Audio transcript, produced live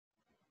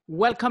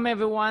Welcome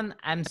everyone.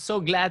 I'm so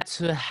glad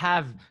to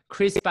have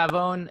Kris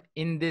Pavone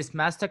in this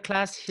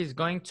masterclass. He's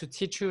going to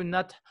teach you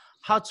not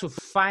how to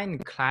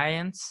find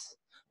clients,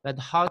 but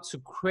how to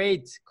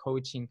create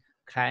coaching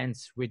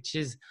clients, which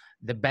is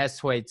the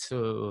best way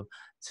to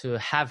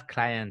have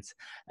clients.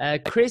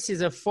 Kris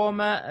is a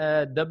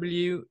former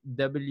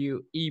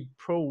WWE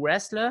pro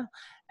wrestler,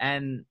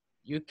 and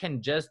you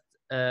can just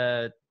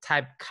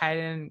type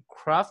Kylan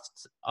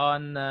Croft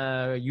on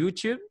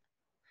YouTube.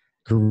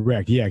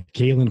 Correct. Yeah.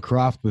 Kalen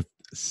Croft with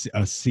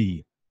a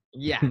C.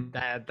 Yeah,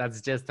 that's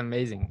just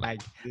amazing.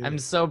 Like, I'm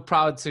so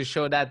proud to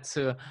show that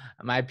to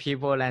my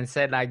people and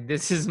say like,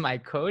 this is my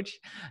coach.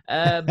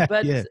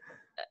 But Yeah.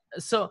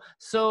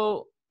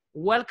 so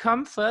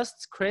welcome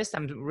first, Kris.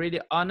 I'm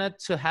really honored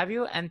to have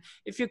you. And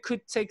if you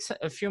could take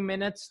a few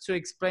minutes to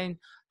explain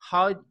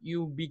how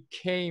you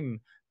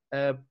became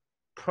a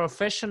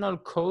professional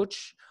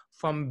coach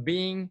from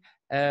being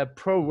a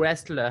pro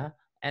wrestler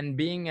and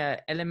being an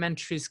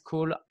elementary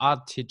school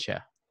art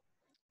teacher.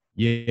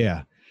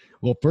 Yeah.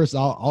 Well, first,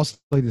 I'll also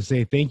like to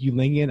say thank you,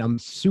 Ling-En. I'm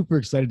super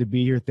excited to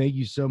be here. Thank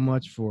you so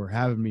much for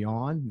having me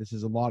on. This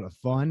is a lot of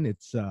fun.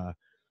 It's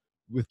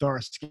with our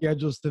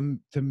schedules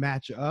to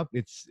match up.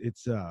 It's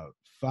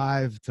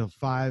 5 to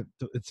 5.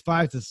 It's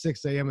 5 to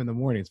 6 a.m. in the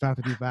morning. It's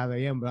 5:55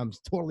 a.m. But I'm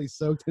totally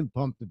soaked and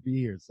pumped to be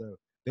here. So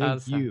thank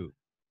Awesome. you.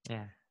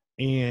 Yeah.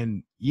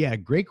 And yeah,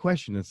 great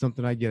question. It's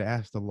something I get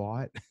asked a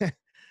lot.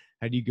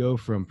 How do you go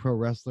from pro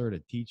wrestler to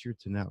teacher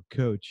to now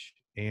coach?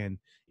 And,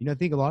 I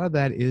think a lot of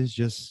that is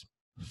just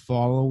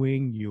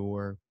following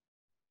your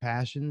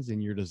passions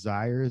and your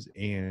desires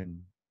and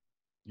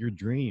your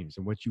dreams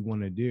and what you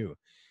want to do.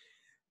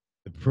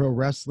 The pro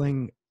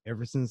wrestling,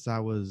 ever since I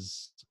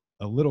was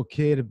a little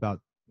kid,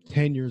 about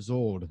 10 years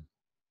old,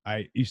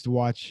 I used to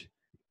watch,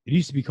 it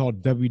used to be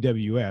called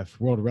WWF,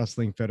 World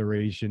Wrestling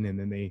Federation. And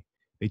then they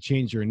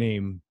changed their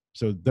name.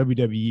 So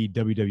WWE,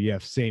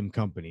 WWF, same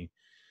company.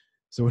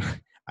 So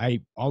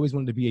I always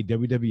wanted to be a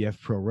WWF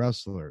pro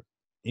wrestler.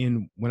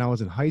 And when I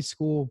was in high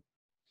school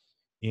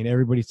and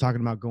everybody's talking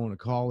about going to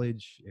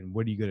college and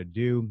what are you going to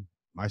do,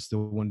 I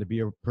still wanted to be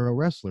a pro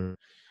wrestler.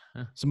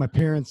 So my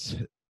parents,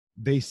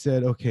 they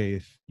said, okay,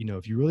 if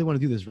you really want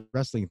to do this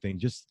wrestling thing,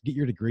 just get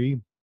your degree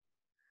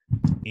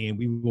and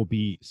we will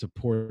be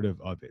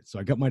supportive of it. So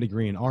I got my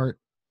degree in art.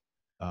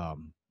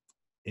 And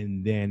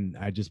then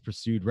I just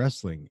pursued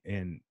wrestling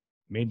and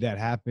made that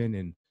happen.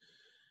 And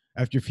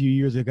after a few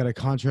years, I got a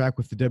contract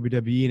with the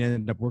WWE and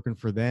ended up working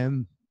for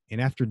them. And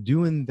after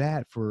doing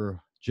that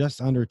for just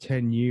under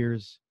 10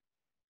 years,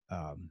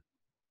 I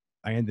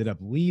ended up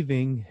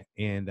leaving.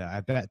 And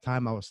at that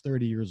time, I was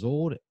 30 years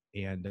old.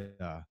 And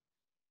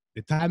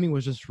the timing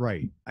was just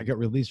right. I got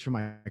released from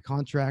my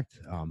contract.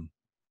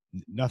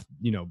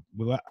 Nothing,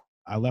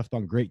 I left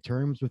on great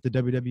terms with the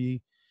WWE,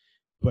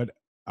 but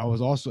I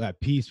was also at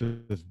peace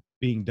with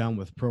being done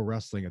with pro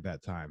wrestling at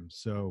that time.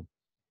 So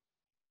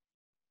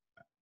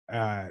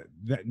at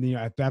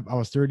that I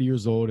was 30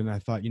 years old and I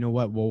thought,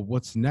 well,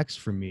 what's next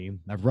for me?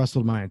 I've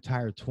wrestled my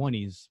entire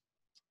 20s.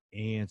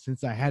 And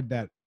since I had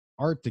that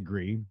art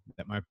degree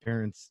that my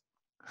parents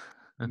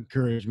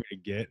encouraged me to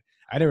get,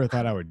 I never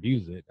thought I would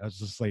use it. I was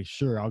just like,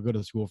 sure, I'll go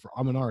to school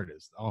I'm an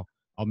artist. I'll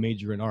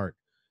major in art.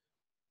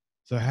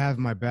 So I have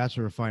my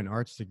Bachelor of Fine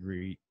Arts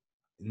degree.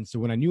 And so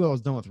when I knew I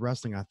was done with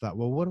wrestling, I thought,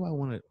 well, what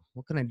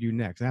can I do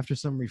next? And after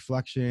some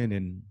reflection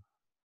and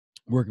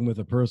working with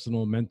a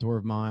personal mentor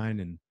of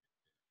mine and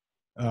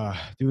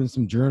doing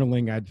some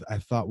journaling, I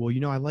thought, well,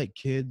 I like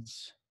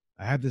kids.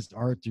 I have this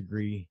art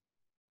degree.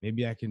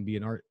 Maybe I can be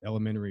an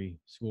elementary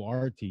school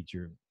art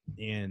teacher.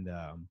 And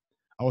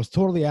I was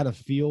totally out of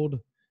field.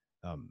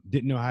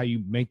 Didn't know how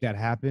you make that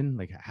happen.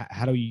 Like,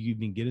 how do you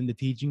even get into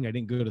teaching? I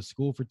didn't go to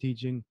school for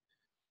teaching.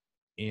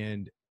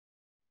 And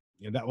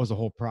that was a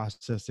whole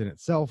process in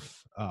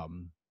itself.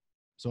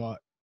 So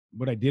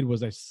what I did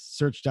was I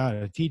searched out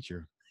a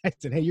teacher. I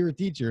said, hey, you're a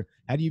teacher.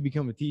 How do you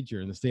become a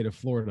teacher in the state of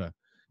Florida?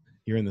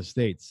 Here in the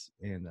States.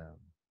 And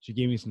she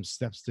gave me some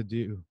steps to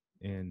do.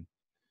 And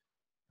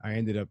I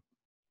ended up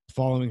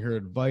following her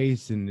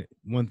advice and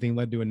one thing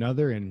led to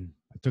another. And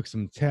I took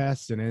some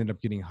tests and ended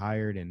up getting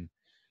hired. And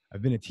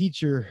I've been a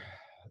teacher.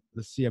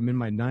 I'm in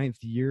my 9th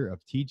year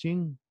of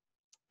teaching.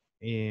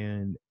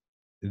 And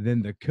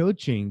then the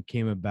coaching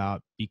came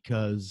about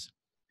because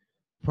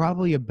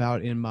probably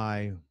about in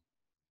my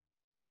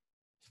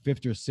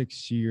 5th or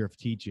 6th year of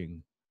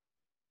teaching,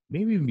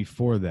 maybe even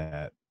before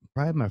that,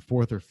 probably my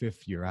 4th or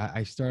 5th year,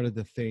 I started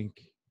to think,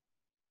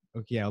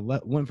 okay, I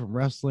went from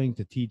wrestling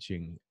to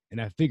teaching, and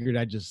I figured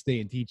I'd just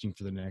stay in teaching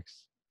for the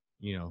next,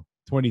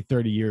 20,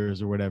 30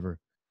 years or whatever.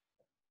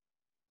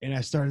 And I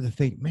started to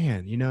think,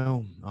 man,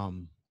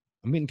 I'm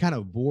getting kind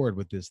of bored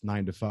with this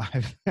 9 to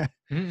 5.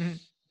 And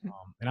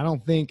I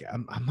don't think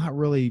I'm not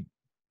really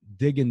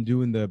digging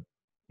doing the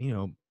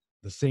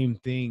same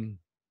thing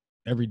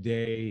every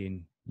day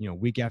and,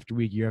 week after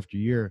week, year after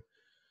year.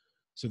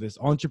 So this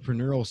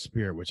entrepreneurial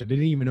spirit, which I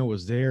didn't even know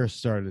was there,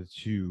 started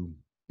to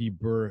be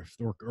birthed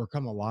or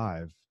come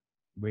alive,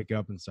 wake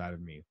up inside of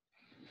me.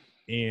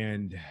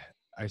 And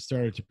I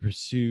started to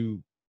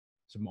pursue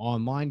some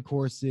online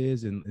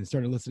courses and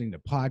started listening to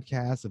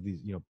podcasts of these,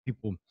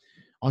 people,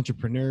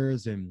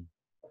 entrepreneurs, and,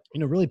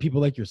 really people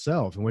like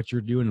yourself and what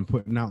you're doing and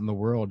putting out in the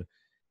world.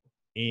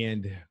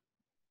 And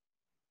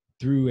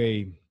through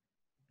a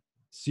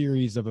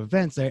series of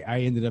events, I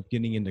ended up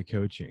getting into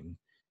coaching,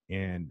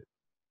 and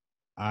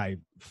I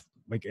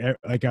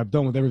like I've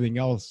done with everything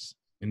else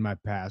in my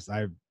past.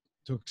 I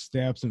took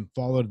steps and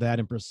followed that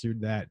and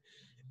pursued that,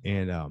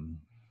 and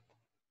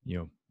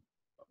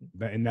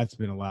that's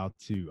been allowed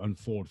to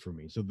unfold for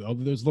me. So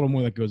there's a little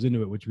more that goes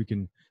into it, which we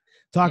can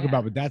talk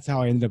about, but that's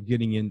how I ended up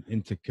getting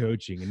into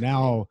coaching. And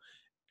now,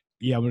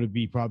 I'm going to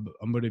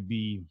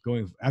be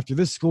going after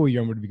this school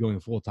year. I'm going to be going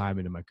full time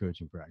into my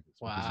coaching practice.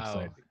 Which is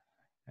exciting.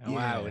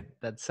 Wow,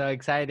 that's so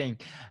exciting.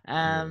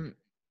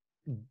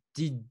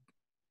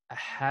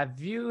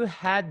 Have you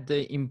had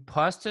the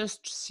imposter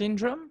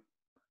syndrome?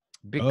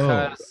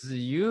 Because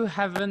you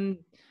haven't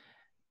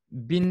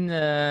been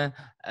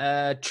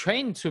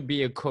trained to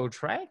be a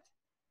coach, right?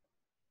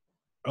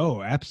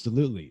 Oh,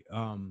 absolutely.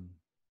 And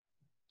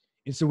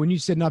so when you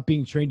said not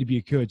being trained to be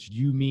a coach, do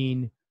you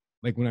mean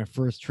like when I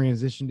first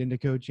transitioned into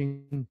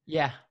coaching?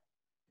 Yeah.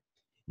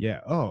 Yeah.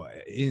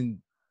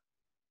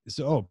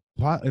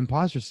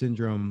 Imposter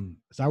syndrome.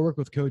 So I work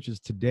with coaches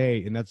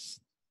today, and that's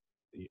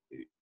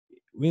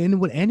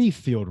in any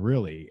field,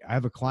 really. I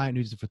have a client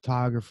who's a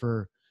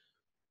photographer.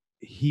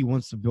 He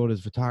wants to build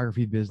his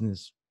photography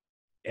business.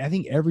 I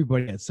think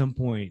everybody at some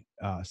point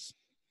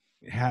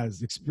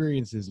has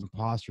experiences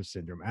imposter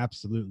syndrome.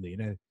 Absolutely.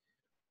 And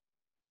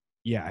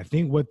I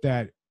think what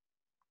that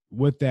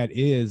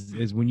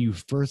is when you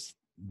first,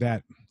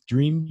 that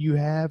dream you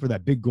have or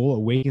that big goal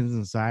awakens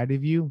inside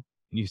of you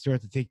and you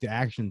start to take the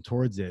action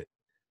towards it.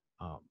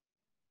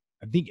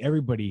 I think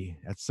everybody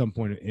at some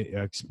point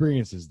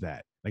experiences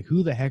that. Like,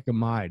 who the heck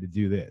am I to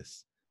do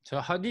this?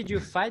 So how did you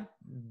fight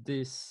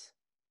this?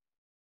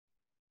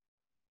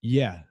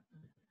 Yeah.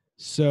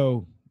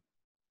 So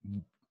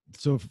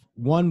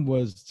one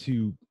was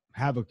to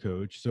have a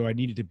coach. So I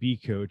needed to be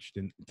coached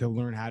and to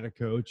learn how to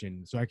coach.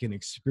 And so I can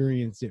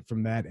experience it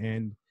from that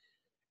end.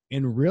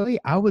 And really,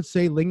 I would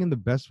say, Ling-En, the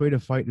best way to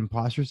fight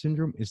imposter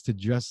syndrome is to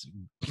just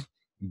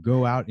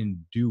go out and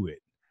do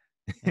it.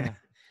 Yeah.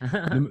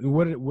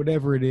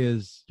 Whatever it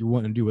is you're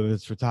wanting to do, whether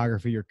it's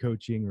photography or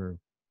coaching or,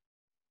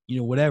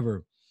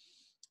 whatever,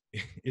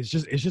 it's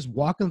just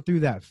walking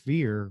through that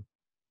fear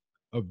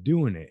of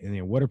doing it.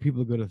 And what are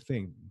people going to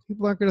think?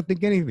 People aren't going to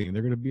think anything.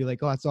 They're going to be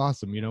like, oh, that's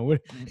awesome.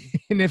 And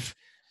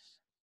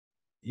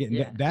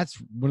that's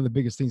one of the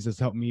biggest things that's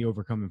helped me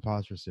overcome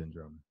imposter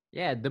syndrome.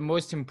 Yeah, the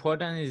most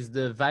important is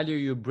the value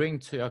you bring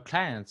to your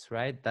clients,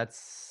 right?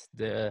 That's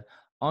the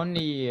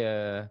only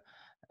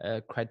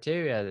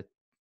criteria.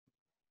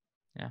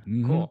 Yeah,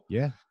 cool.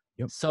 Yeah.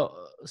 Yep.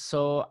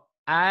 So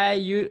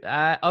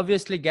I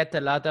obviously get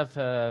a lot of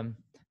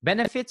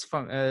benefits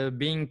from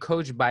being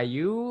coached by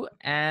you,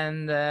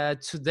 and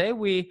today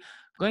we're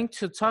going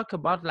to talk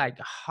about like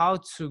how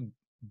to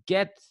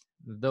get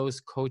those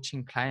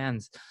coaching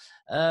clients.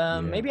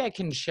 Maybe I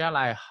can share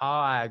like how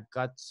I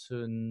got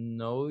to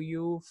know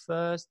you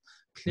first.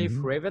 Cliff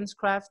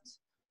Ravenscraft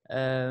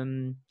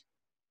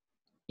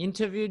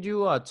interviewed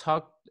you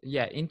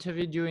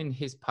interviewed you in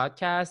his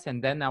podcast,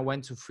 and then I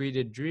went to Free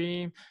the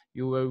Dream.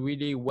 You were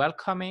really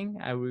welcoming.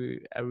 I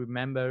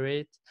remember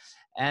it.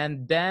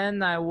 And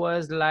then I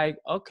was like,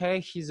 okay,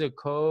 he's a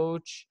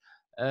coach.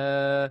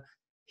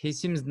 He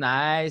seems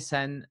nice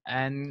and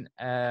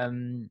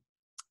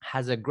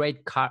has a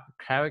great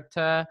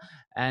character,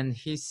 and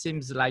he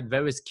seems like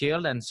very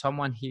skilled and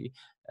someone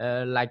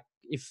like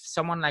if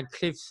someone like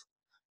Cliff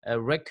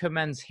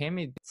recommends him,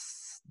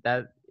 it's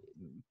that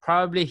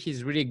probably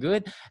he's really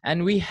good.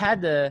 And we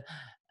had a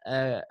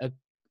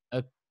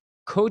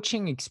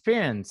coaching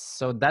experience,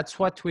 so that's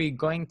what we're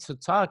going to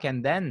talk.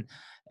 And then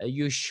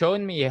you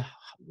showed me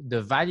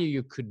the value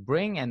you could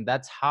bring, and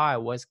that's how I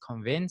was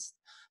convinced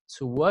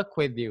to work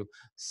with you.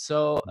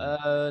 So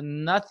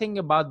nothing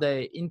about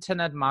the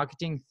internet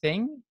marketing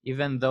thing,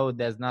 even though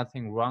there's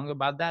nothing wrong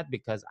about that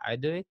because I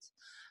do it.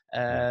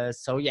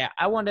 So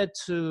I wanted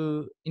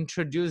to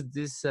introduce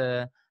this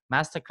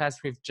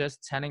masterclass with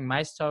just telling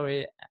my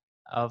story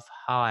of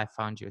how I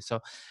found you.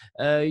 So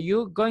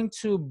you're going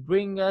to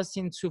bring us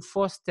into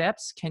 4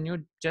 steps. Can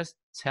you just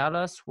tell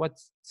us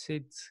what's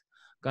it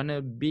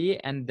gonna be,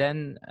 and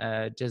then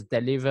just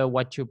deliver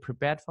what you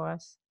prepared for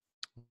us?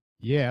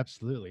 Yeah,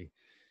 absolutely.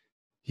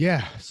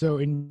 Yeah. So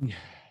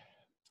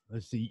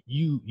let's see,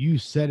 you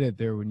said it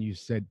there when you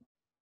said,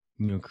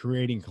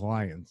 creating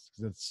clients.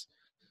 That's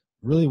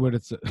really what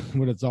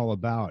it's all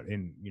about.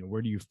 And,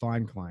 where do you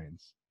find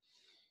clients?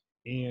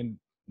 And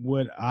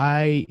what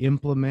I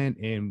implement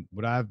and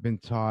what I've been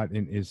taught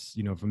and is,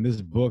 from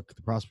this book,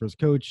 The Prosperous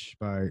Coach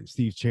by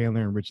Steve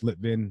Chandler and Rich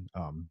Litvin.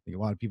 I think a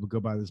lot of people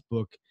go by this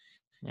book.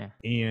 Yeah.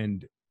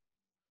 And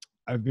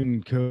I've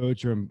been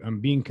coached, or I'm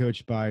being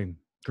coached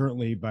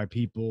currently by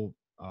people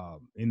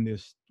in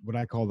this, what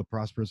I call the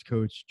Prosperous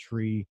Coach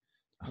tree.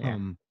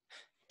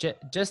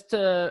 Just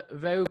a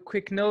very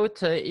quick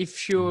note.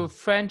 If you're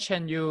French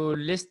and you're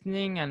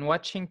listening and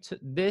watching to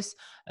this,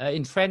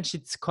 in French,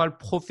 it's called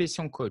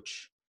profession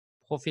coach.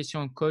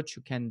 Profession coach,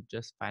 you can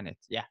just find it.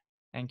 Yeah.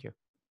 Thank you.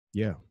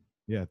 Yeah.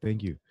 Yeah.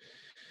 Thank you.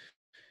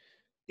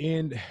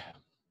 And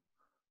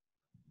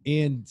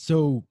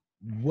so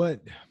what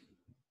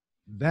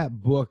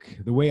that book,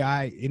 the way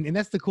and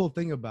that's the cool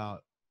thing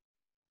about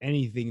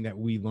anything that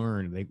we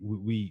learn, like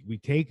we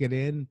take it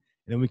in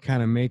and then we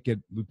kind of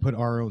we put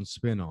our own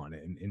spin on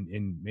it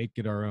and make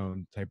it our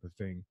own type of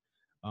thing.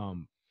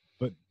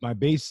 But my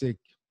basic,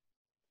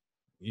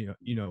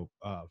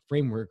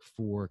 framework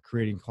for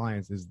creating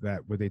clients is that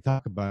what they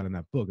talk about in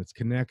that book, it's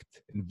connect,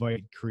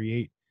 invite,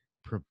 create,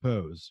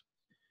 propose.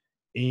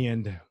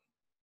 And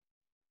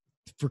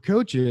for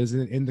coaches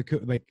and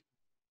like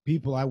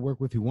people I work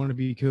with who want to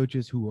be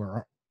coaches, who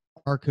are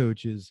our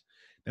coaches,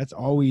 that's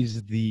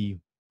always the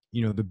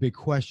big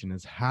question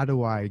is, how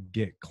do I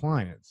get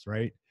clients,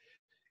 right?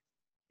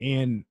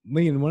 And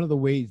Ling-En, one of the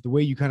way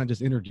you kind of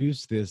just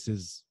introduced this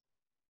is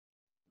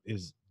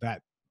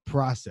that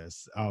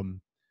process.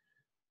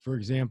 For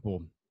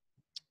example,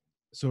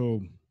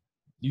 so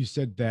you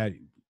said that,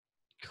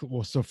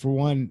 well, so for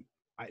one,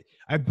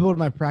 I build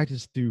my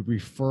practice through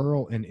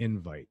referral and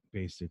invite,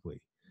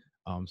 basically.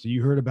 So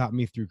you heard about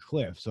me through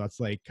Cliff. So that's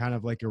like kind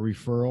of like a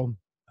referral.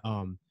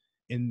 And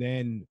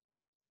then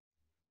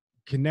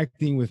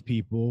connecting with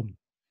people,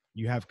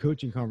 you have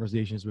coaching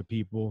conversations with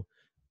people.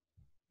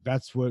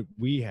 That's what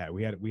we had.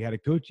 We had a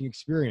coaching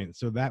experience.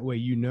 So that way,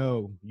 you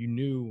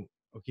knew,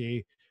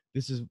 okay,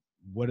 this is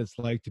what it's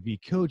like to be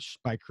coached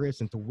by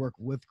Kris and to work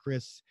with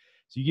Kris.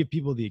 So you give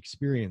people the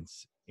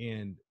experience,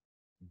 and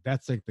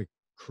that's like the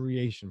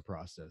creation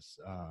process.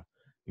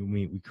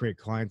 We create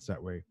clients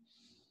that way.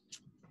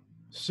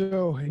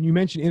 So, and you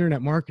mentioned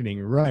internet marketing,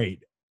 right?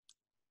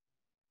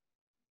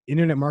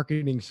 Internet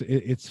marketing,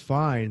 it's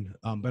fine,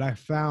 but I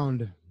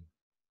found,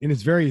 and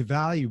it's very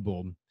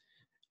valuable.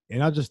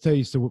 And I'll just tell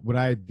you, so what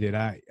I did,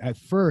 at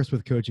first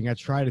with coaching, I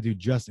tried to do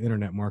just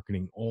internet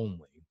marketing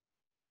only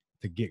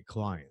to get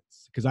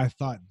clients, because I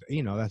thought,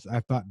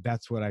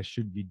 that's what I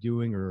should be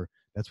doing, or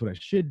that's what I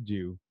should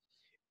do.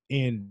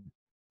 And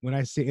when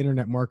I say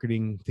internet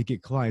marketing to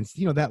get clients,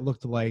 that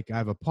looked like, I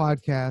have a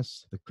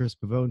podcast, the Kris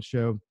Pavone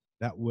Show.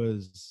 That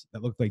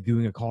looked like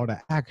doing a call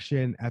to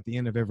action at the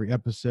end of every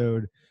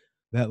episode.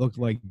 That looked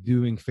like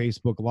doing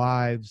Facebook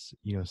Lives,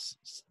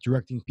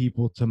 directing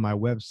people to my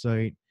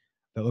website.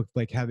 That looked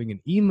like having an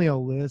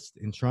email list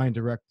and trying to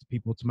direct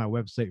people to my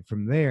website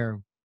from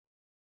there.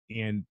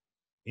 And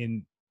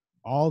in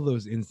all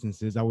those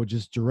instances, I would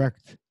just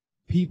direct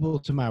people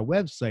to my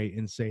website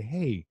and say,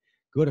 hey,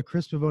 go to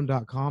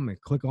krispavone.com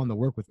and click on the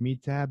Work With Me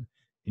tab,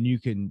 and you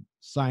can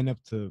sign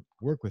up to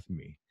work with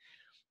me.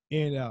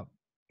 And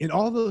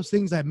all those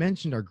things I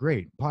mentioned are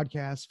great.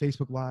 Podcasts,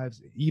 Facebook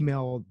Lives,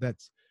 email.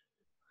 That's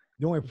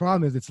the only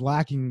problem, is it's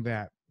lacking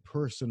that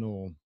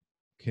personal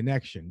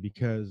connection,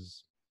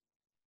 because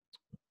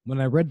when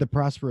I read the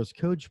Prosperous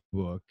Coach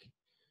book,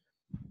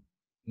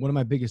 one of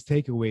my biggest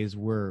takeaways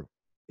were,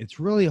 it's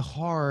really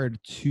hard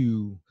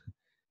to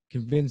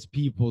convince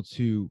people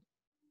to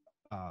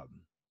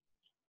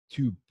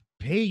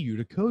pay you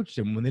to coach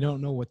them when they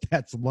don't know what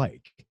that's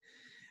like,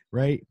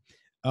 right?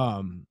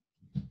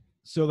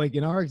 So like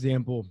in our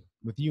example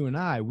with you and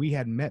I, we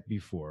hadn't met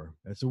before,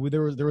 so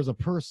there was a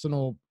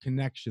personal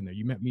connection there.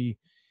 You met me,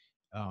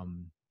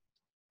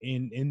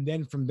 and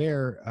then from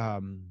there,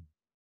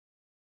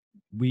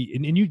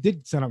 and you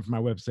did sign up for my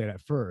website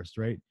at first,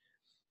 right?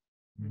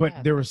 But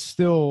Yeah. there was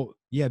still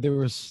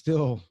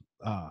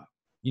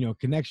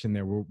connection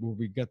there where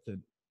we got to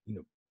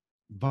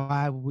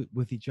vibe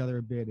with each other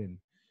a bit,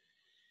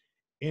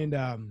 and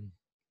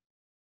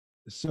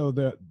so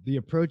the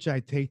approach I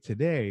take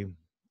today,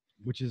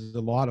 which is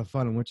a lot of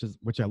fun, and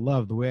which I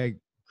love, the way I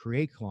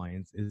create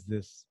clients, is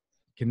this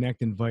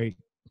connect, invite,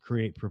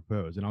 create,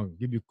 propose. And I'll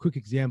give you a quick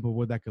example of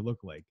what that could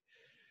look like.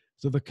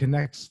 So the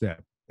connect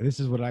step, and this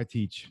is what I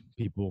teach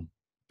people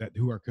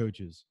who are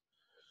coaches.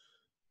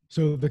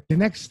 So the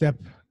connect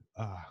step,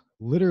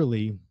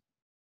 literally,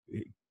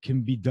 it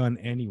can be done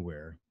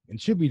anywhere and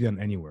should be done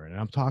anywhere. And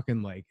I'm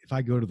talking like, if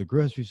I go to the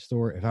grocery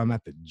store, if I'm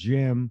at the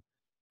gym,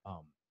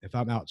 if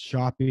I'm out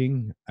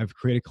shopping, I've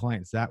created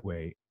clients that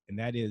way. And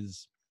that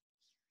is,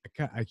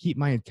 I keep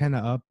my antenna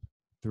up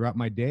throughout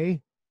my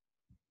day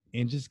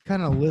and just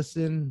kind of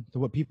listen to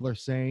what people are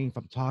saying. If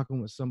I'm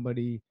talking with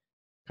somebody,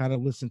 kind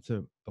of listen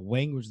to the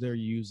language they're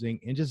using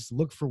and just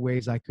look for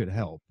ways I could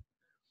help.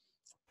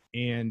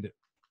 And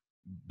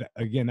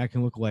again, that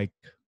can look like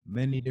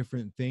many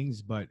different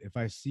things, but if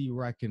I see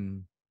where I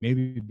can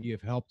maybe be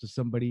of help to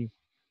somebody,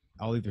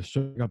 I'll either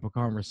strike up a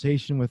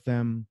conversation with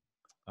them,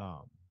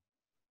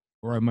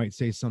 or I might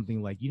say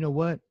something like, you know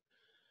what?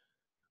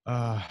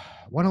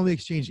 Why don't we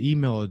exchange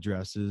email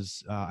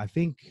addresses? I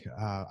think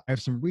I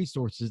have some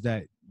resources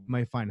that you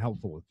might find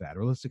helpful with that,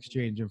 or let's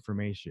exchange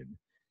information.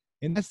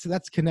 And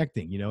that's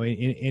connecting,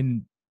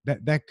 and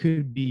that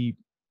could be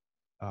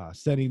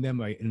sending them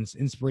an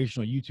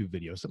inspirational YouTube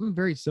video, something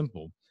very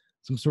simple.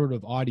 some sort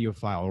of audio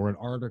file or an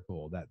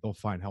article that they'll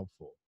find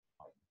helpful,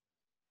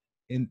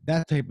 and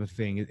that type of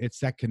thing. It's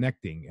that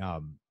connecting.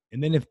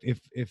 And then if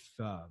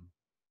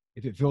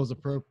it feels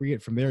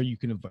appropriate, from there you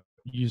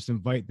you just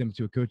invite them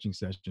to a coaching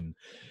session.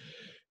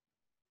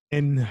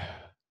 And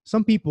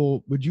some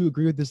people, would you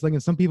agree with this, Ling?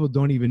 And some people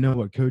don't even know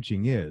what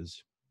coaching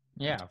is.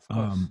 Yeah, of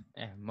course.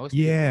 Yeah, most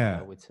people, Yeah,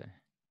 I would say.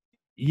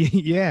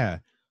 yeah.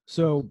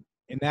 So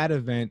in that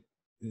event,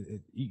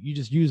 you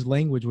just use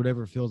language,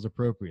 whatever feels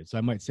appropriate. So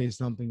I might say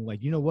something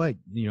like, you know what,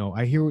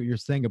 I hear what you're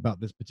saying about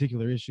this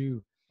particular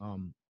issue.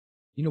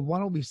 Why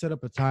don't we set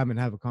up a time and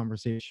have a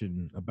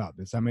conversation about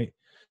this? I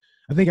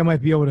think I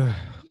might be able to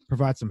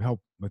provide some help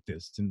with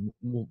this, and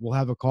we'll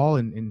have a call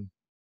and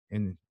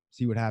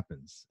see what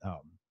happens.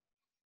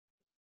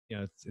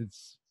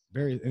 It's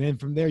very, and then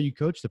from there you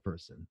coach the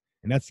person,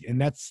 and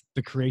that's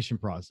the creation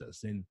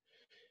process. And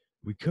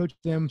we coach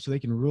them so they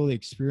can really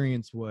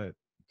experience what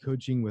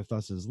coaching with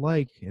us is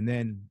like, and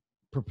then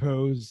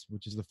propose,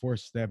 which is the fourth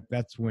step.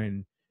 That's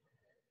when,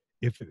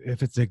 if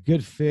it's a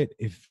good fit,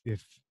 if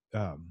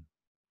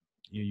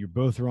you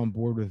both are on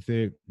board with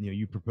it,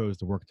 you propose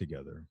to work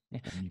together. Yeah.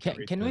 And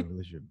you Can we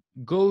relationship.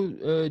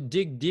 go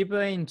dig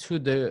deeper into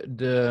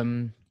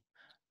the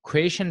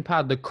creation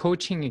part, the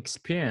coaching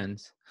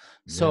experience?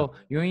 So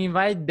you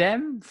invite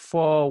them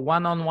for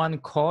one-on-one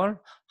call.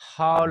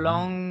 How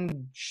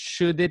long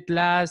should it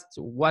last?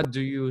 What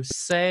do you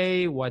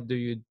say? What do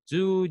you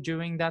do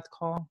during that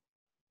call?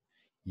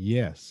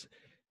 Yes,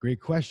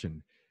 great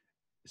question.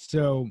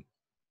 So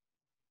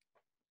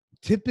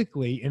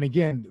typically, and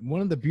again,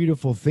 one of the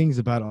beautiful things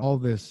about all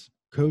this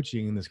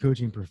coaching and this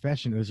coaching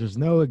profession is there's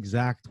no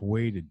exact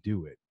way to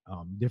do it.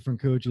 Different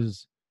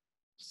coaches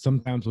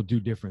sometimes will do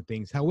different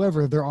things.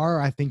 However, there are,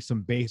 I think,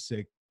 some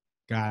basic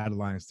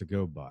guidelines to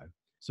go by.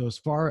 So as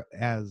far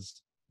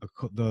as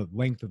the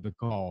length of the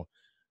call,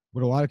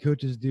 what a lot of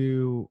coaches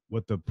do,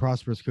 what the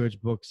Prosperous Coach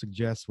book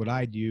suggests, what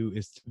I do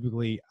is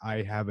typically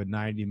I have a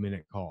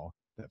 90-minute call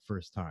that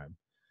first time.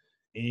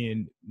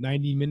 And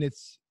 90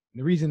 minutes,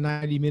 the reason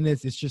 90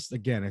 minutes, it's just a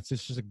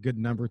good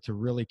number to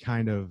really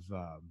kind of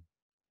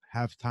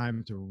have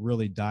time to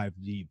really dive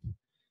deep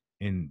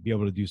and be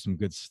able to do some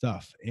good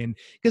stuff. And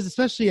because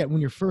especially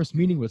when you're first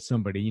meeting with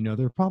somebody,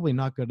 they're probably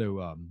not going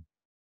to,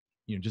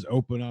 just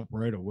open up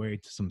right away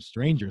to some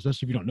stranger,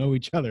 especially if you don't know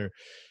each other.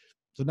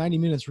 So 90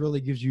 minutes really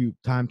gives you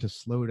time to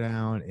slow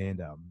down.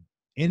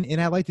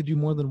 And I like to do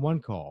more than one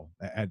call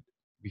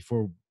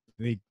before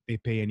they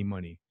pay any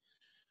money.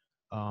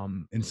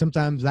 And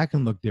sometimes that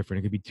can look different.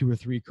 It could be 2 or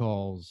 3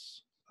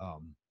 calls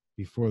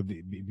before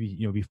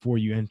before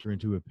you enter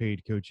into a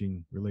paid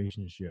coaching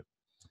relationship.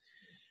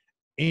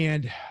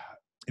 And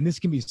this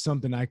can be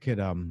something I could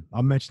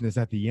I'll mention this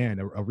at the end,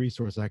 a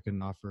resource I can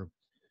offer.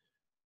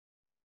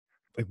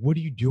 Like, what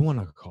do you do on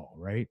a call,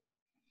 right?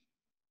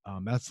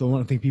 That's the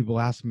one thing people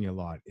ask me a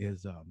lot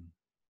is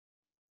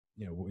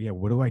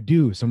what do I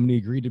do? Somebody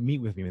agreed to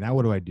meet with me. Now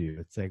what do I do?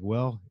 It's like,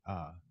 well,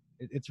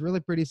 it's really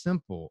pretty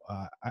simple.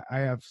 I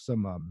have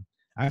some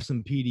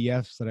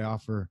PDFs that I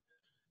offer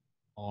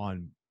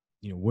on,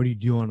 what do you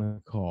do on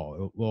a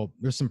call? Well,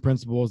 there's some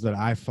principles that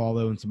I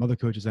follow and some other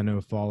coaches I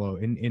know follow.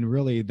 And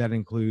really that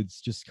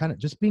includes just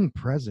being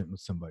present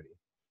with somebody.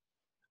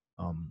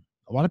 A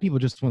lot of people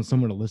just want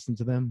someone to listen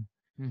to them.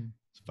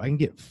 So if I can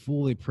get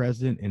fully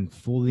present and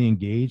fully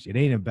engaged, it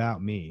ain't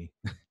about me.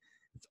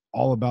 It's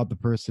all about the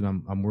person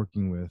I'm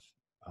working with.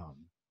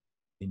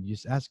 And you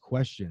just ask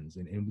questions,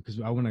 and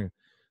because I want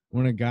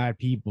to guide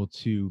people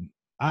to,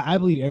 I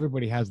believe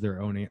everybody has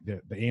their own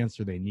the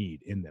answer they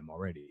need in them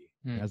already.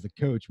 As a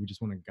coach, we just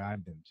want to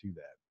guide them to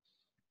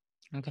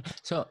that. Okay.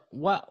 So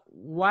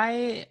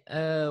why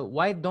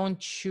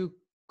don't you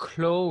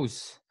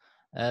close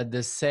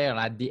the sale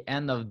at the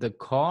end of the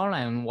call,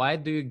 and why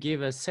do you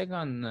give a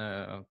second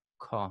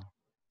call?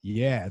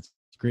 Yeah, it's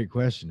a great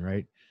question,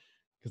 right?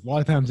 Because a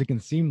lot of times it can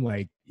seem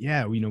like,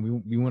 yeah, we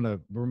want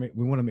to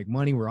make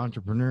money. We're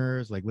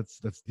entrepreneurs. Like, let's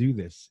do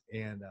this.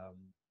 And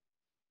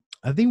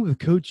I think with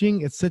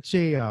coaching, it's such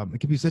a it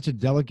can be such a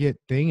delicate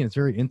thing, and it's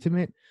very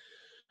intimate.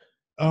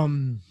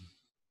 Because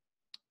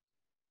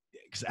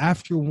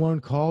after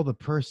one call, the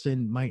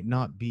person might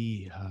not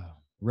be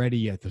ready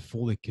yet to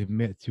fully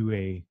commit to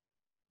a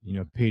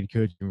paid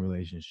coaching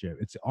relationship.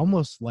 It's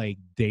almost like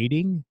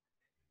dating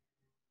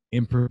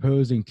and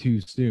proposing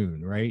too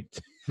soon, right?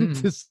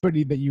 To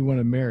somebody that you want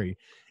to marry.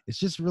 It's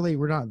just really,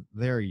 we're not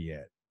there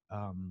yet.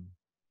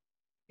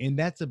 And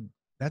that's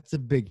a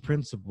big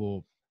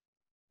principle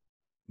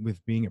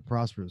with being a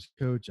prosperous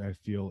coach, I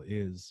feel,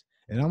 is,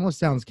 it almost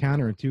sounds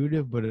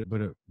counterintuitive, but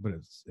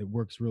it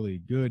works really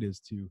good, is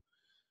to,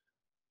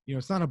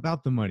 it's not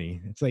about the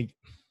money. It's like,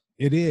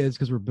 it is,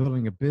 because we're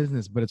building a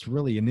business, but it's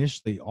really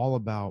initially all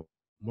about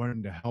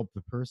wanting to help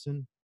the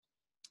person.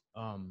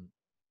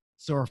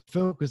 So our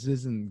focus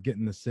isn't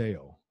getting the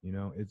sale,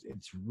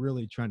 it's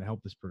really trying to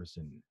help this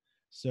person.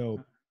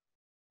 So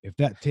if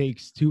that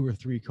takes 2 or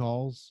 3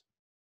 calls,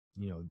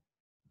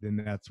 then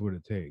that's what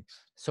it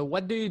takes. So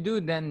what do you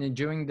do then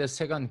during the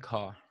second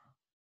call?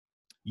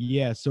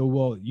 Yeah. So,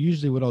 well,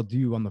 usually what I'll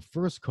do on the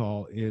first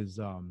call is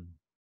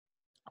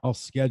I'll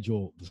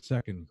schedule the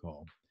second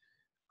call.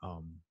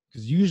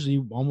 Because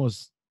usually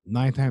almost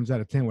 9 times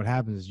out of 10, what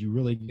happens is you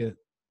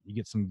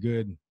get some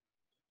good,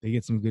 they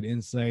get some good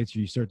insights, or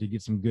you start to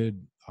get some good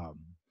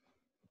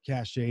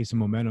cachet, some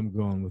momentum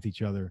going with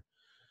each other.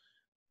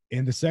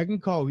 And the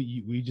second call,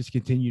 we just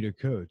continue to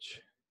coach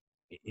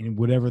in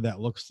whatever that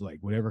looks like,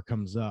 whatever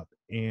comes up.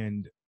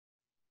 And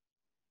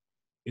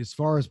as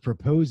far as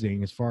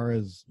proposing, as far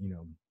as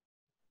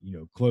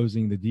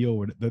closing the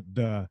deal,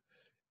 the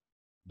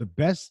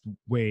best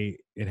way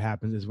it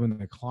happens is when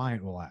the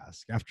client will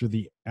ask at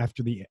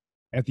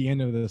the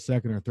end of the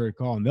second or third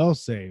call, and they'll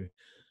say,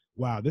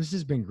 wow, this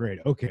has been great.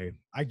 Okay,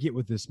 I get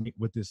what this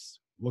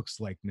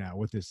looks like now,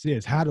 what this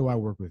is. How do I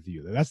work with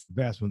you? That's the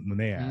best when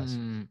they ask.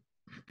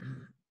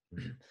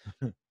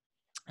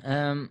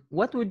 Mm.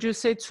 What would you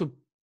say to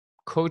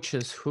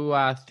coaches who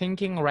are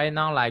thinking right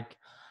now, like,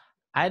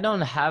 I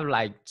don't have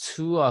like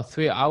 2 or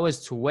 3 hours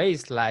to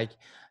waste, like,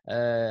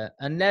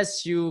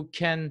 unless you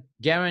can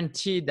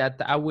guarantee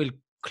that I will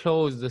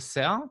close the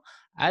sale,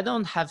 I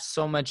don't have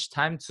so much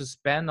time to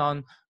spend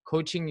on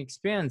coaching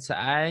experience.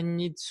 I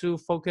need to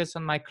focus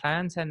on my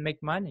clients and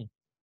make money.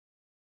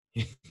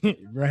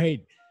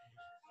 Right.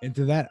 And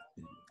to that,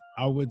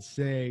 I would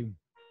say,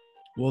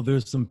 well,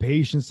 there's some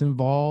patience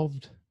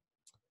involved,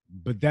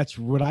 but that's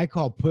what I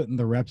call putting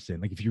the reps in.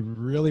 Like if you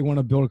really want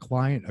to build a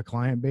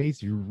client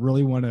base, you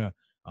really want to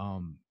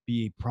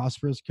be a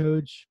prosperous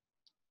coach,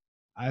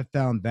 I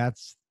found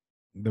that's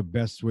the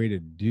best way to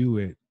do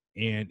it.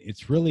 And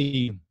it's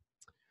really,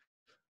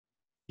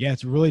 yeah,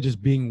 it's really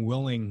just being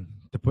willing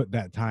to put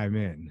that time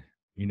in,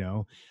 you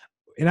know?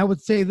 And I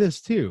would say this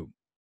too,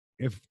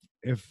 if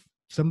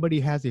somebody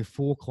has a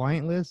full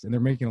client list and they're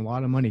making a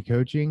lot of money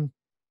coaching,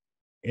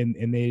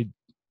 and they,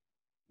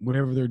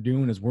 whatever they're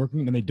doing is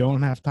working, and they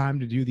don't have time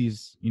to do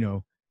these,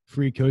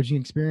 free coaching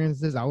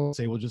experiences, I will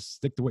say, well, just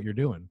stick to what you're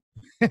doing.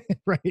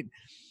 Right.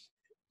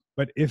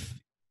 But if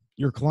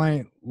your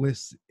client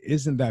list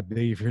isn't that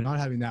big, if you're not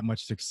having that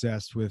much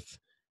success with,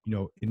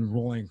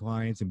 enrolling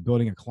clients and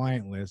building a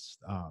client list,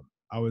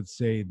 I would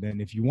say then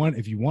if you want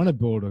to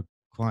build a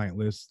client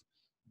list,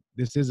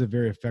 this is a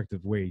very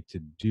effective way to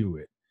do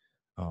it.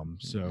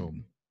 So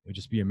it would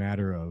just be a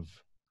matter of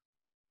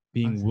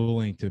being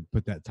willing to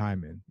put that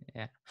time in.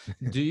 Yeah.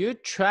 Do you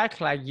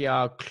track like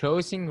your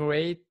closing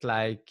rate?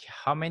 Like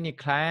how many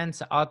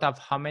clients out of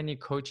how many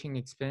coaching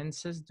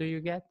experiences do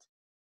you get?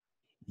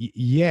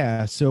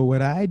 Yeah. So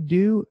what I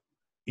do,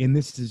 and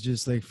this is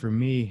just like for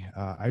me,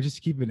 I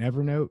just keep an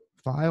Evernote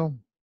file,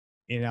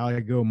 and I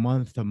go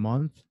month to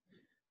month.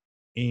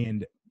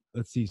 And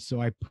let's see.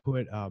 So I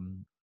put,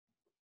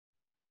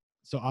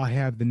 so I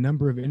have the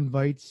number of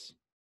invites,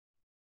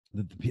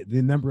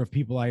 the number of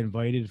people I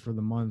invited for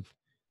the month.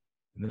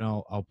 And then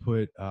I'll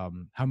put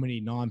how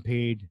many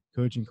non-paid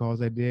coaching calls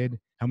I did,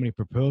 how many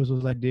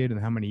proposals I did, and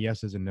how many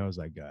yeses and nos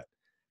I got.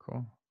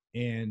 Cool.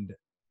 And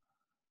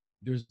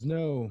there's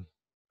no,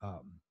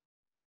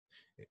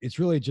 it's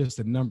really just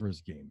a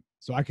numbers game.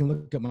 So I can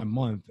look at my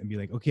month and be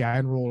like, okay, I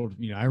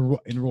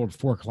enrolled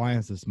 4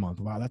 clients this month.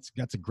 Wow,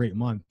 that's a great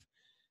month.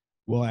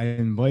 Well, I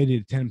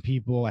invited 10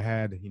 people. I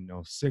had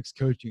 6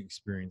 coaching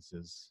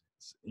experiences.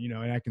 And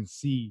I can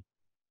see.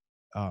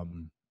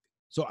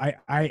 So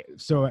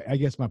I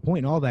guess my point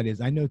in all that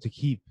is, I know to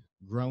keep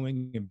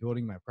growing and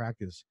building my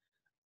practice,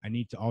 I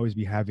need to always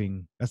be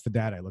having. That's the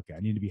data I look at.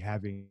 I need to be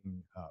having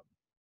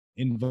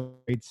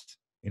invites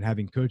and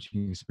having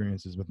coaching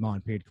experiences with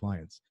non-paid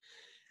clients.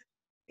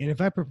 And if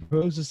I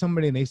propose to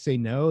somebody and they say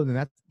no,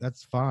 then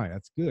that's fine.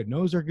 That's good.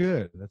 No's are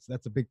good.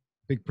 That's a big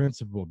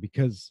principle,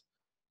 because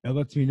it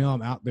lets me know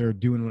I'm out there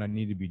doing what I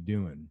need to be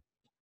doing.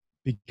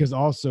 Because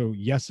also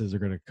yeses are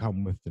going to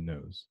come with the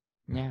no's.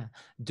 Yeah.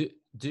 Do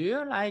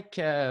you like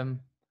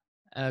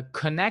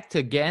connect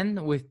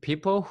again with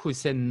people who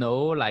said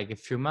no like a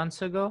few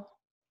months ago?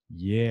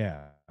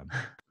 Yeah,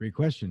 great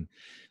question.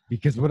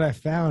 Because what I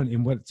found,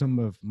 and what some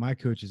of my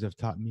coaches have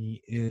taught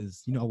me,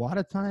 is, a lot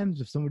of times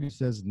if somebody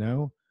says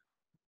no,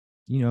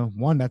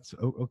 one, that's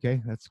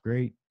okay, that's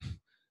great.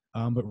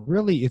 But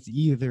really it's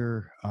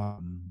either,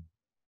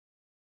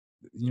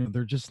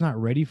 they're just not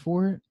ready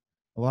for it.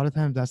 A lot of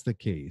times that's the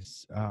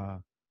case.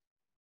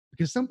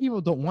 Because some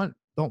people don't want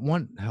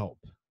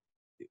help,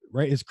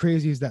 right? As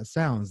crazy as that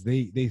sounds,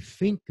 they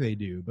think they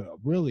do, but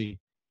really,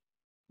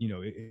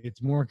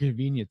 it's more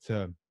convenient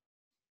to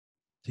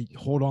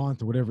hold on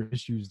to whatever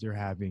issues they're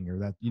having, or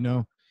that,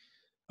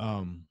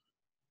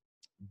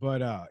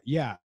 but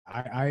yeah,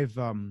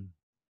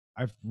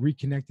 I've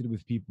reconnected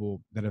with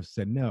people that have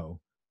said no,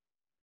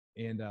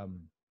 and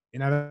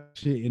I've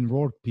actually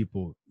enrolled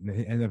people that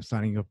ended up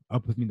signing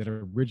up with me that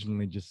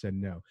originally just said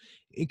no.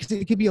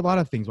 It could be a lot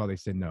of things why they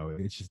said no.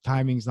 It's just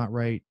timing's not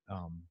right.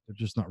 They're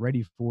just not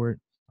ready for it.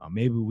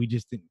 Maybe we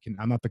just didn't.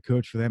 I'm not the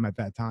coach for them at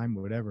that time,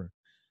 or whatever.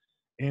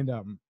 And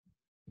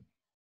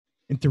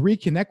to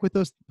reconnect with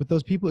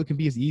those people, it can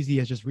be as easy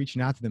as just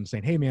reaching out to them,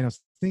 saying, "Hey, man, I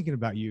was thinking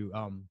about you.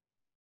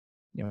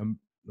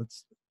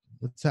 Let's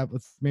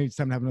maybe it's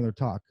time to have another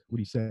talk. What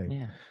do you say?"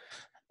 Yeah.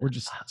 or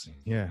just,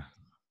 yeah,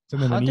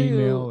 send them How an do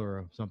email you,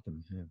 or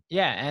something. Yeah.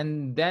 yeah,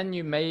 and then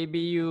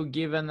you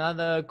give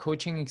another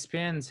coaching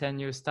experience and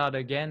you start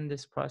again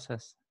this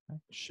process. Right?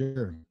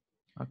 Sure.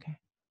 Okay.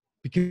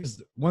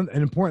 Because an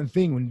important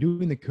thing when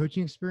doing the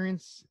coaching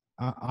experience,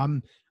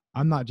 I'm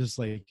not just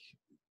like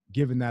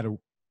giving that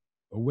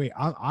away.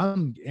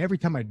 I'm every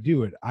time I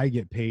do it, I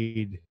get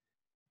paid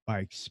by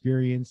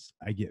experience.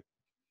 I get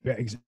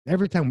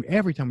every time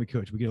we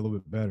coach, we get a little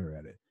bit better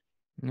at it.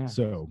 Yeah,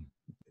 So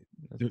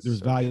that's there's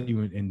so true.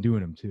 value in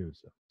doing them too.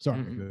 So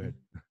sorry, go Mm-mm-mm.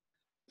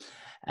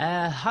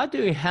 ahead. How do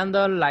you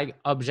handle like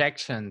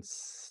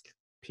objections?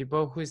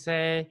 People who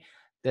say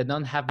they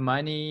don't have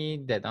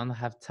money, they don't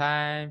have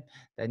time,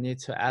 they need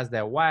to ask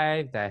their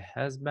wife, their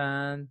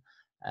husband.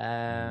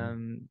 Mhm.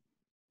 Um,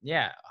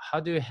 yeah, how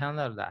do you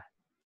handle that?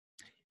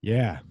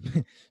 Yeah.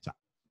 So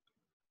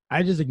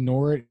I just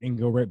ignore it and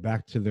go right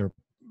back to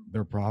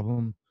their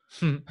problem.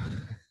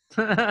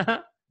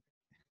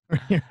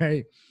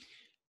 Right?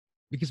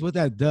 Because what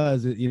that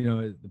does,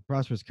 the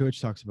prosperous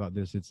coach talks about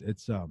this. It's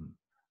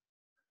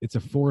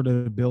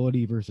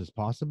affordability versus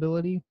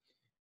possibility.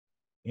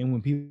 And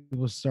when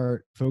people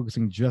start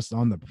focusing just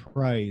on the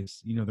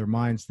price, their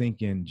mind's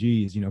thinking,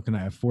 geez, can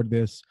I afford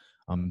this?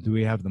 Do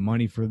we have the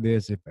money for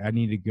this? If I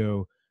need to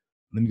go,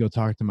 let me go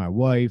talk to my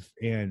wife.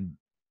 And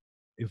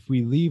if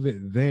we leave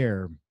it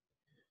there,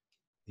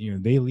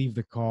 they leave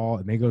the call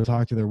and they go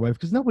talk to their wife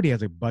because nobody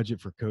has a budget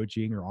for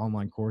coaching or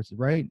online courses,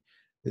 right?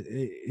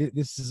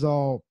 This is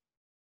all,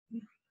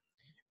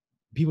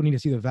 people need to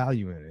see the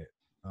value in it.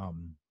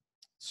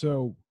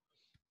 So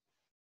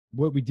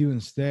what I do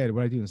instead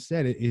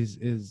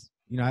is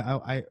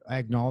I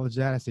acknowledge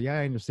that. I say, yeah,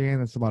 I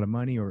understand that's a lot of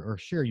money, or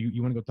sure,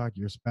 you want to go talk to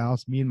your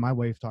spouse. Me and my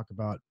wife talk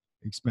about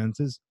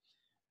expenses,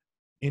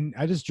 and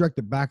I just direct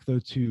it back though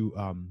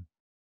to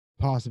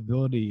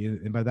possibility,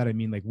 and by that I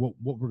mean like what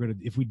we're gonna,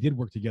 if we did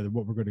work together,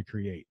 what we're gonna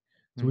create.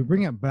 So we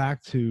bring Mhm. it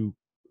back to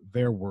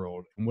their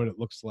world and what it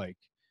looks like,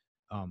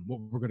 what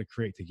we're gonna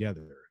create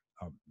together,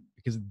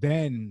 because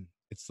then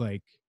it's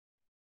like,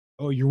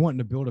 oh, you're wanting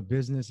to build a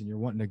business and you're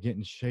wanting to get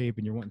in shape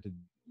and you're wanting to,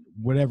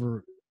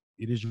 whatever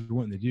it is you're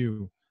wanting to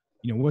do,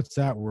 what's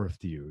that worth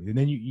to you? And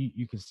then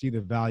you can see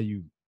the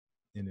value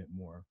in it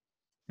more.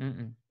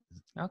 Mm-mm.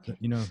 Okay.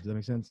 Does that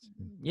make sense?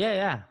 Yeah,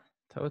 yeah,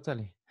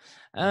 totally.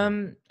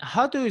 Yeah.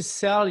 How do you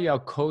sell your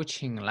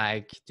coaching?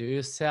 Like, do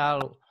you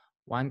sell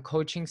one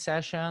coaching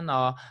session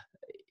or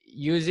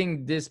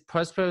using this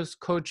prosperous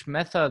coach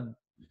method?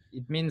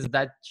 It means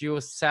that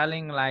you're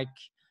selling like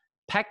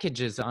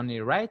packages only,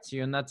 right?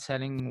 You're not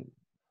selling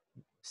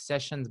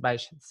sessions by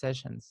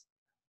sessions.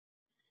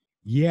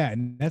 Yeah,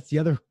 and that's the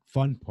other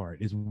fun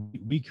part is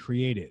we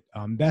create it.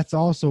 That's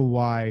also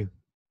why,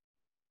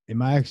 in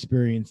my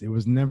experience, it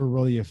was never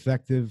really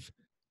effective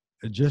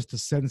just to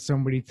send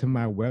somebody to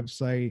my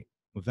website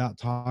without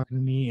talking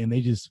to me and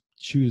they just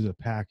choose a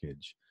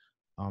package.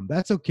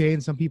 That's okay,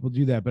 and some people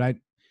do that, but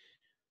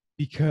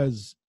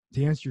because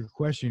to answer your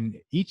question,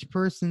 each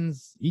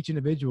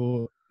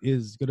individual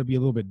is going to be a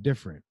little bit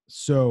different.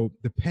 So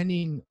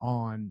depending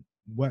on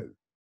what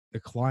the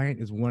client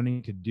is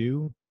wanting to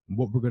do,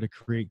 what we're going to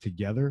create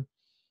together,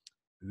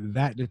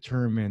 that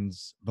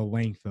determines the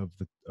length of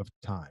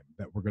time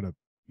that we're going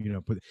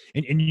to put,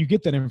 and you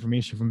get that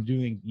information from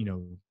doing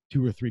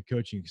 2 or 3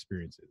 coaching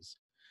experiences.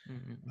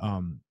 Mm-mm.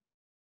 um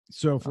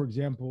so for Oh,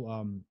 example,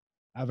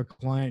 I have a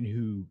client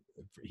who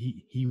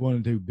he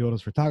wanted to build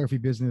his photography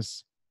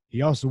business.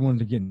 He also wanted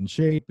to get in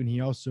shape, and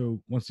he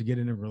also wants to get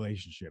in a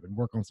relationship and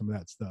work on some of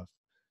that stuff.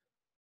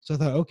 So I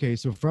thought, okay,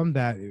 so from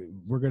that,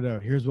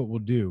 here's what we'll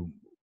do.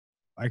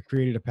 I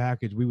created a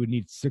package. We would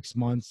need 6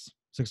 months.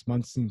 6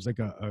 months seems like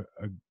a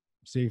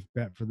safe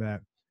bet for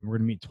that. And we're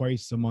going to meet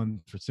twice a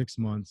month for 6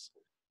 months.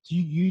 So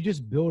you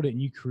just build it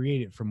and you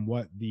create it from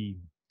what the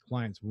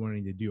client's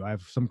wanting to do. I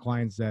have some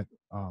clients that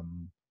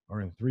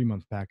are in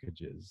 3-month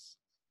packages,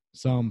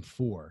 some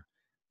 4.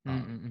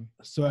 mm-mm.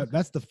 So Okay.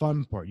 that's the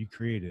fun part. You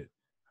create it.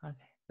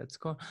 Okay, that's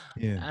cool.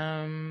 Yeah.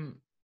 Um,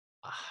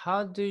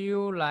 how do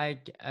you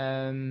like,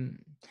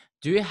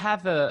 do you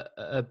have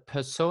a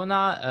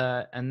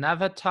persona, an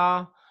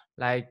avatar?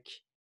 Like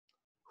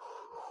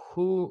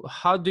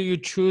how do you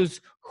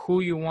choose who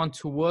you want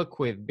to work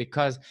with?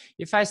 Because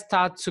if I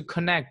start to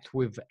connect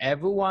with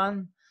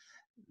everyone,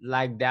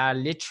 like there are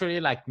literally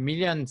like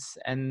millions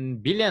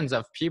and billions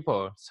of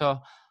people. So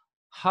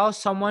how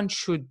someone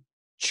should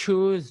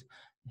choose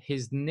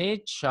his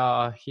niche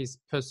or his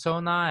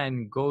persona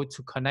and go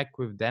to connect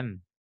with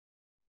them?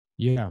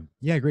 Yeah.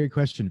 Yeah. Great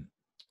question.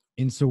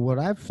 And so what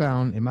I've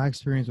found in my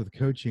experience with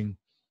coaching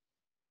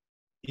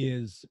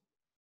is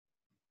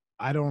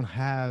I don't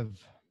have,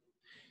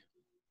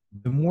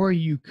 the more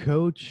you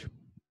coach,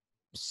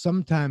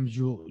 sometimes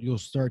you'll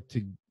start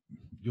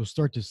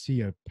to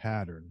see a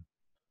pattern,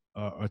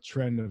 a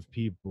trend of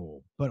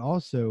people, but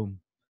also,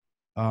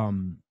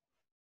 um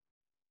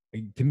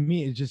to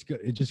me it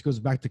just goes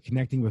back to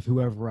connecting with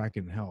whoever I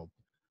can help.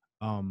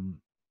 um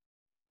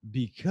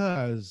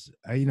because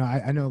I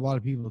know a lot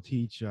of people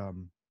teach,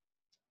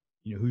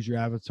 who's your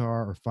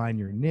avatar or find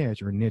your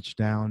niche or niche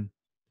down.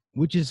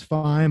 which is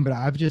fine. But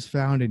I've just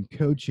found in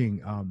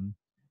coaching,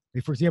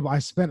 like for example, I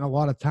spent a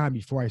lot of time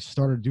before I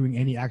started doing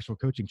any actual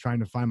coaching trying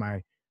to find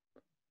my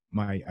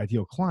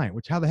ideal client.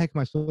 Which how the heck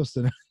am I supposed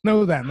to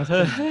know that unless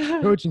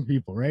I'm coaching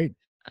people, right?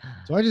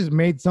 So I just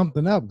made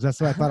something up because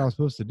that's what I thought I was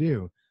supposed to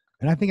do.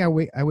 And I think I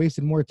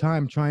wasted more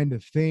time trying to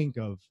think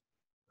of,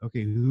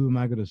 okay, who am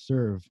I going to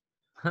serve?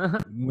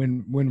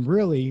 When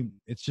really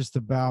it's just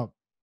about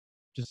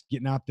just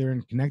getting out there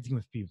and connecting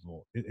with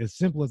people. As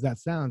simple as that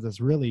sounds, that's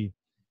really,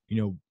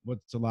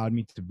 what's allowed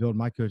me to build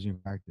my coaching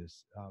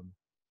practice.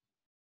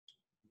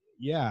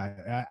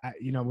 Yeah,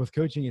 with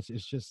coaching, it's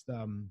just,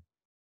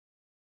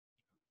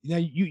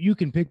 you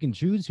can pick and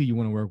choose who you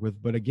want to work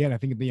with. But again, I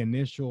think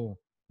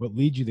what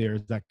leads you there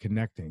is that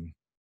connecting.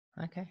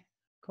 Okay,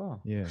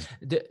 cool. Yeah.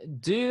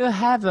 Do you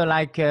have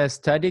like a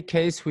study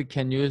case we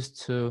can use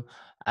to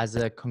as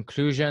a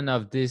conclusion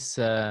of this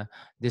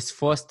this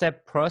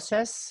 4-step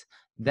process?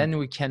 Then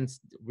we can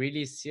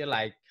really see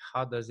like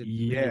how does it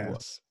really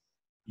work.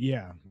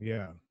 Yes.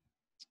 Yeah.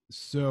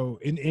 So,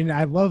 and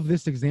I love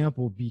this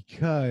example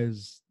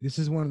because this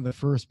is one of the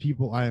first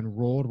people I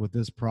enrolled with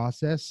this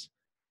process,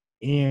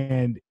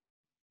 and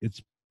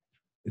it's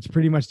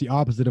pretty much the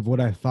opposite of what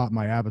I thought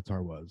my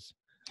avatar was.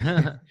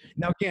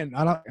 Now, again,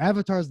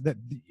 avatars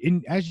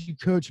as you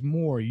coach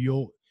more,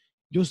 you'll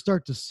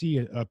start to see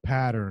a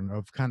pattern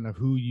of kind of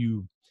who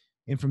you,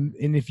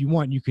 and if you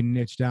want, you can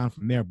niche down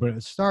from there. But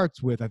it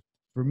starts with,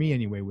 for me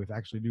anyway, with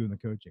actually doing the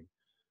coaching.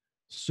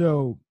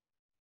 So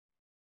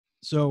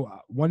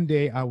one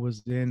day I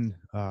was in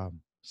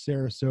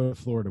Sarasota,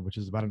 Florida, which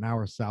is about an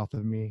hour south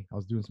of me. I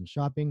was doing some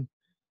shopping,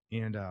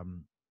 and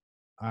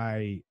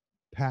I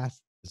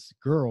passed this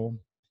girl.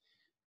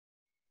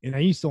 And I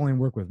used to only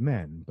work with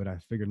men, but I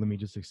figured let me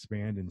just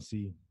expand and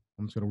see.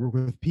 I'm just going to work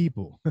with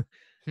people.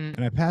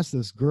 And I passed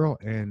this girl,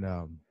 and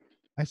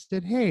I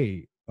said,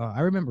 "Hey,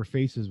 I remember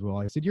faces well."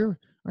 I said,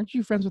 "Aren't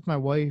you friends with my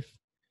wife?"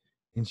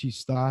 And she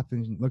stopped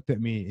and looked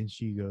at me, and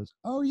she goes,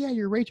 "Oh yeah,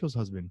 you're Rachel's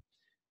husband."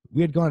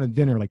 We had gone to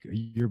dinner like a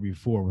year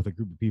before with a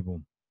group of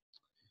people,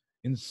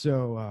 and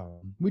so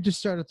we just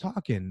started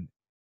talking.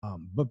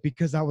 But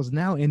because I was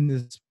now in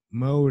this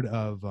mode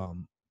of,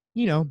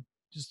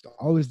 just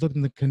always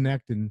looking to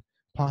connect and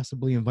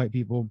possibly invite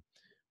people.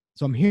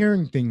 So I'm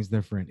hearing things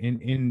different.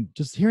 And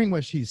just hearing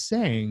what she's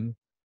saying,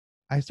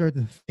 I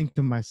started to think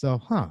to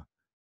myself,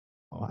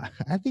 I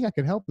think I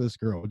could help this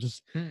girl.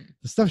 Just the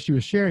stuff she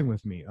was sharing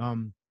with me.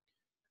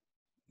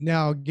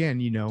 Now, again,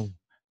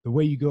 the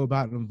way you go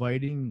about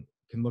inviting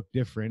can look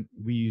different.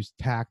 We use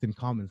tact and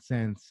common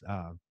sense.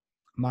 I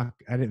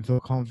didn't feel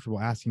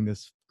comfortable asking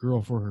this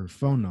girl for her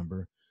phone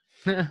number.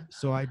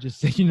 So I just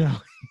said,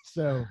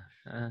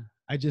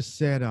 I just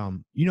said,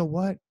 you know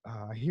what?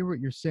 I hear what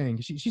you're saying.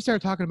 She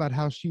started talking about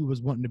how she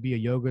was wanting to be a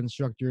yoga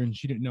instructor and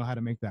she didn't know how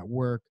to make that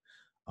work.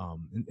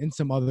 And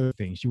some other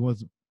things. She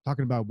was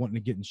talking about wanting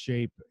to get in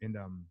shape. And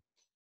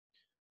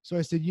so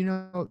I said,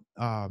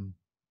 I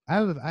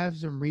have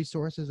some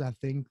resources I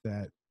think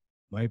that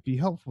might be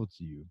helpful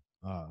to you.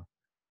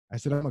 I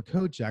said, I'm a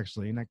coach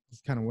actually, and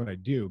that's kind of what I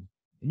do.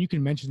 And you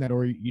can mention that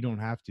or you don't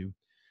have to.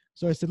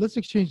 So I said, let's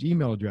exchange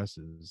email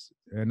addresses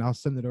and I'll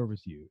send it over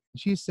to you. And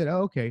she said,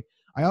 oh, okay.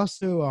 I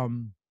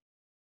also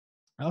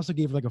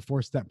gave like a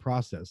 4-step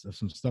process of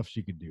some stuff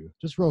she could do,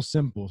 just real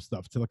simple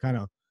stuff to kind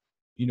of,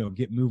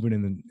 get moving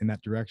in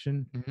that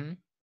direction. Mm-hmm.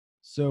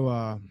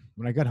 So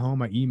when I got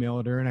home, I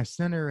emailed her and I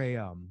sent her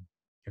a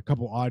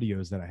couple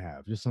audios that I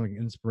have, just some like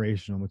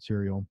inspirational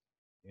material.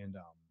 And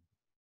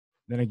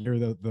then I gave her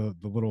the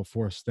little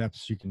 4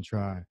 steps she can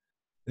try.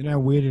 Then I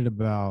waited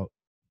about,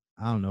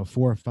 I don't know,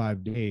 4 or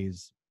 5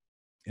 days.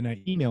 And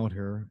I emailed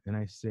her and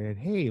I said,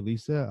 hey,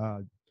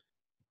 Lisa,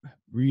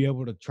 were you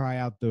able to try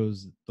out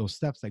those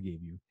steps I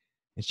gave you?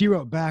 And she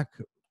wrote back,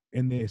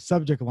 and the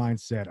subject line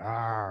said,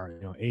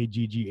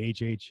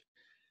 AGGHH.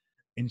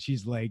 And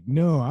she's like,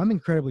 no, I'm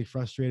incredibly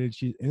frustrated.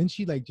 And then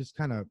she like just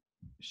kind of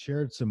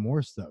shared some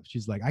more stuff.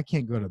 She's like, I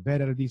can't go to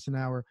bed at a decent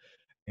hour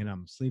and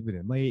I'm sleeping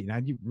in late. And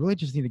I really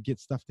just need to get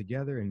stuff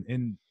together.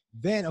 And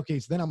then, okay,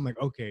 so then I'm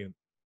like, okay,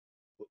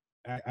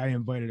 I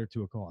invited her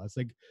to a call. It's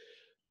like,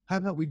 how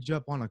about we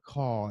jump on a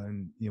call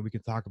and, we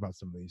could talk about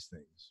some of these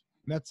things.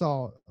 And that's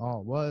all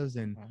it was.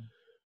 And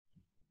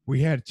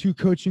we had 2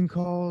 coaching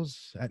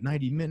calls at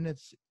 90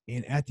 minutes.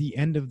 And at the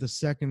end of the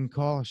second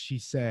call, she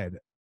said,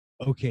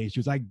 okay, she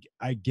was like,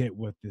 I get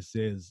what this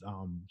is.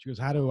 She goes,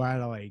 how do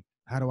I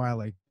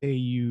pay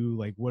you?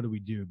 Like, what do we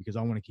do? Because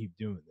I want to keep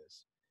doing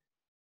this.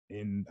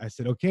 And I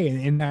said, okay.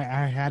 And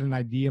I had an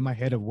idea in my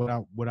head of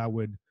what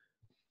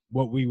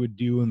we would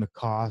do and the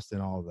cost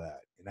and all that.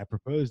 And I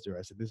proposed to her.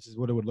 I said, this is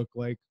what it would look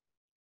like.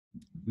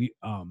 We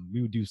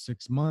would do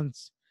 6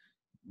 months.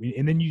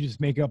 And then you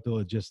just make up the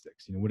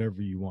logistics,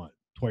 whatever you want,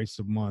 twice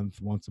a month,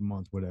 once a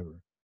month, whatever.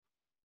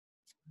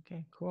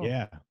 Okay, cool.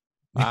 Yeah.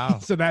 Wow.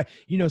 So that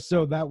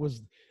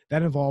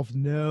involved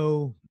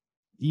no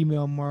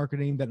email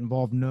marketing, that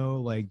involved no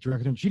like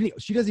direct.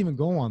 She doesn't even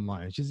go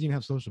online. She doesn't even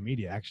have social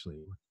media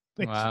actually.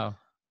 Wow.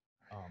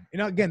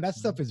 And again, that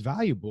stuff is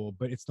valuable,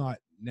 but it's not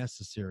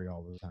necessary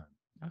all the time.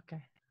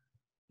 Okay.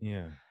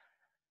 Yeah.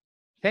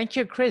 Thank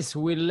you, Kris.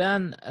 We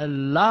learned a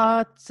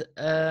lot.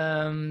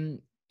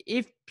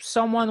 If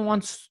someone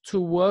wants to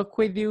work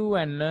with you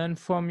and learn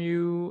from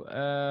you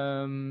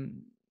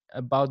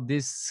about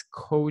this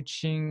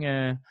coaching,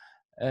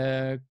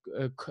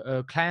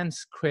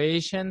 clients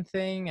creation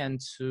thing, and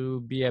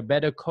to be a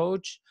better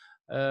coach,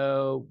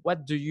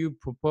 what do you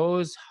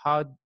propose?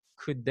 How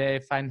could they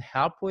find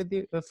help with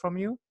you from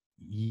you?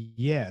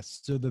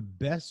 Yes. So the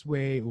best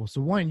way, well, so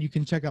one, you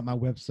can check out my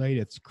website.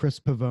 It's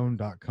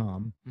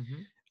krispavone.com.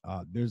 Mhm.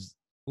 There's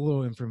a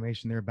little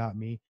information there about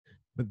me,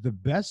 but the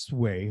best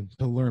way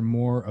to learn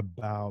more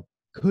about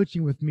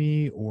coaching with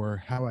me or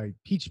how I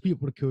teach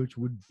people to coach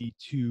would be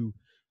to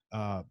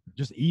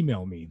just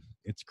email me.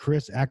 It's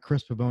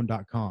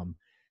chris@krispavone.com,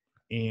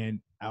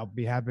 and I'll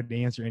be happy to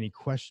answer any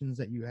questions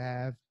that you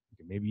have. You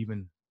can maybe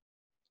even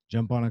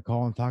jump on a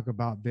call and talk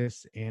about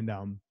this. And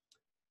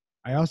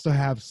I also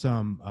have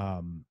some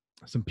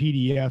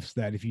PDFs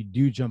that if you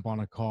do jump on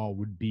a call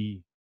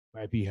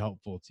might be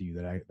helpful to you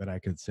that I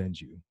could send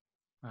you.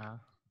 Uh,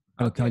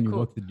 okay, Telling you cool.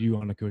 what to do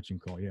on a coaching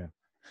call. Yeah.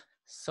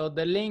 So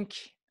the link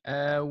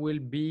will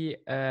be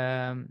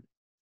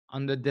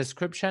on the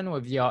description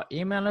with your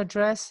email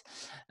address.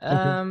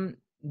 Okay.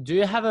 Do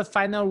you have a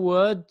final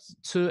word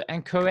to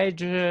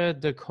encourage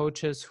the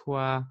coaches who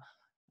are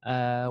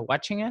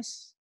watching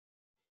us?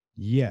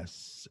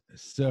 Yes.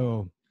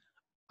 So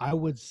I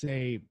would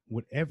say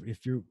whatever,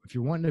 if you're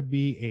wanting to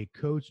be a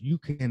coach, you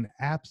can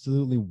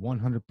absolutely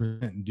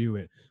 100% do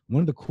it.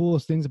 One of the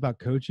coolest things about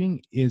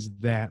coaching is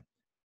that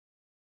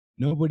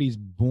nobody's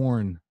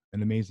born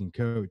an amazing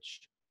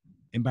coach.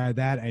 And by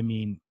that, I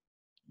mean,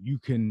 you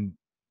can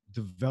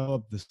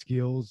develop the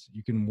skills,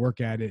 you can work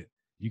at it,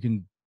 you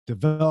can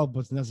develop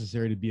what's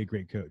necessary to be a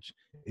great coach.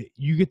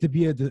 You get to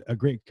be a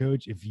great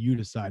coach if you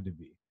decide to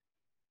be.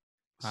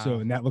 So, Wow.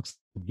 and that looks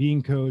like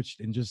being coached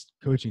and just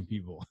coaching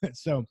people.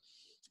 So,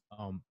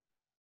 um,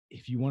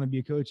 if you want to be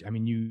a coach, I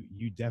mean,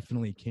 you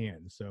definitely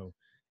can. So,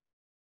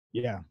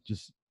 yeah,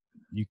 just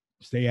you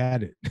stay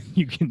at it.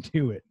 You can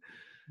do it.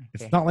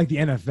 It's Okay. not like the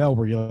NFL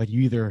where you're like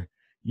you either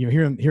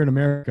here in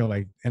America,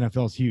 like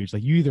NFL is huge.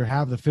 Like you either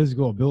have the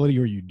physical ability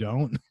or you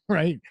don't,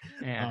 right?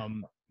 Yeah.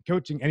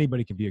 Coaching,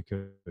 anybody can be a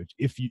coach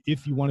if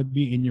you want to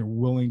be and you're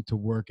willing to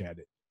work at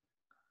it.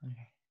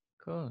 Okay.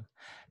 Cool.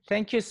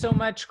 Thank you so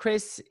much,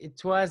 Kris.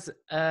 It was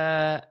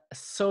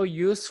so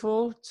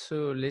useful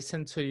to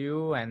listen to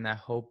you, and I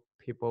hope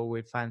people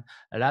will find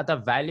a lot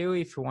of value.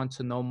 If you want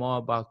to know more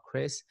about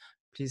Kris,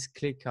 please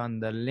click on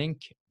the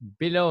link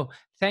below.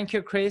 Thank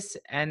you, Kris,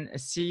 and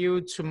see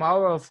you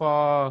tomorrow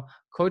for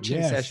coaching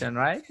Yes. session,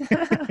 right?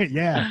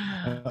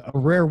 Yeah. A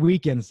rare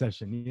weekend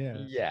session. Yes.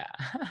 Yeah.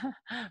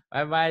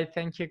 Bye-bye.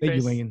 Thank you, Thank you,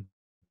 Kris. Ling-En.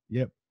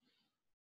 Yep.